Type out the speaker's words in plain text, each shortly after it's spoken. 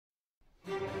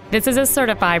This is a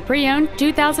certified pre-owned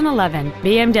 2011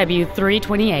 BMW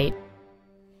 328.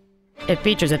 It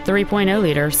features a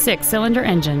 3.0-liter 6-cylinder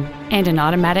engine and an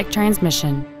automatic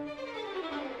transmission.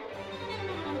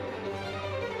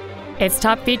 Its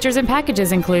top features and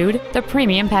packages include the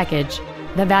Premium Package,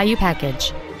 the Value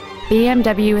Package,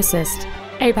 BMW Assist,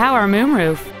 a power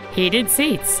moonroof, heated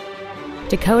seats,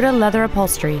 Dakota leather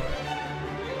upholstery,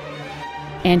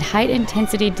 and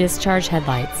high-intensity discharge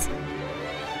headlights.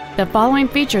 The following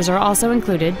features are also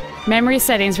included: memory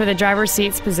settings for the driver's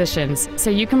seat's positions, so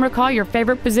you can recall your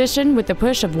favorite position with the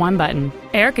push of one button,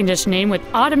 air conditioning with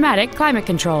automatic climate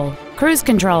control, cruise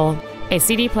control, a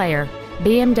CD player,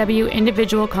 BMW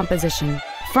individual composition,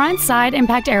 front side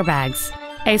impact airbags,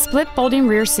 a split folding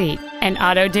rear seat, an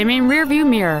auto-dimming rear view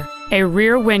mirror, a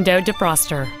rear window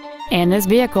defroster, and this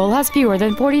vehicle has fewer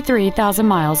than 43,000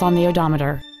 miles on the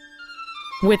odometer.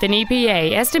 With an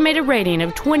EPA estimated rating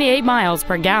of 28 miles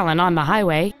per gallon on the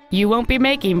highway, you won't be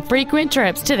making frequent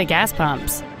trips to the gas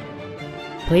pumps.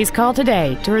 Please call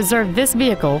today to reserve this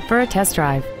vehicle for a test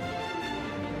drive.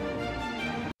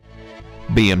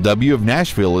 BMW of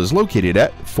Nashville is located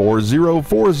at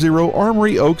 4040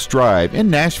 Armory Oaks Drive in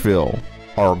Nashville.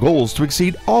 Our goal is to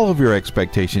exceed all of your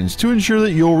expectations to ensure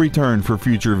that you'll return for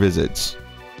future visits.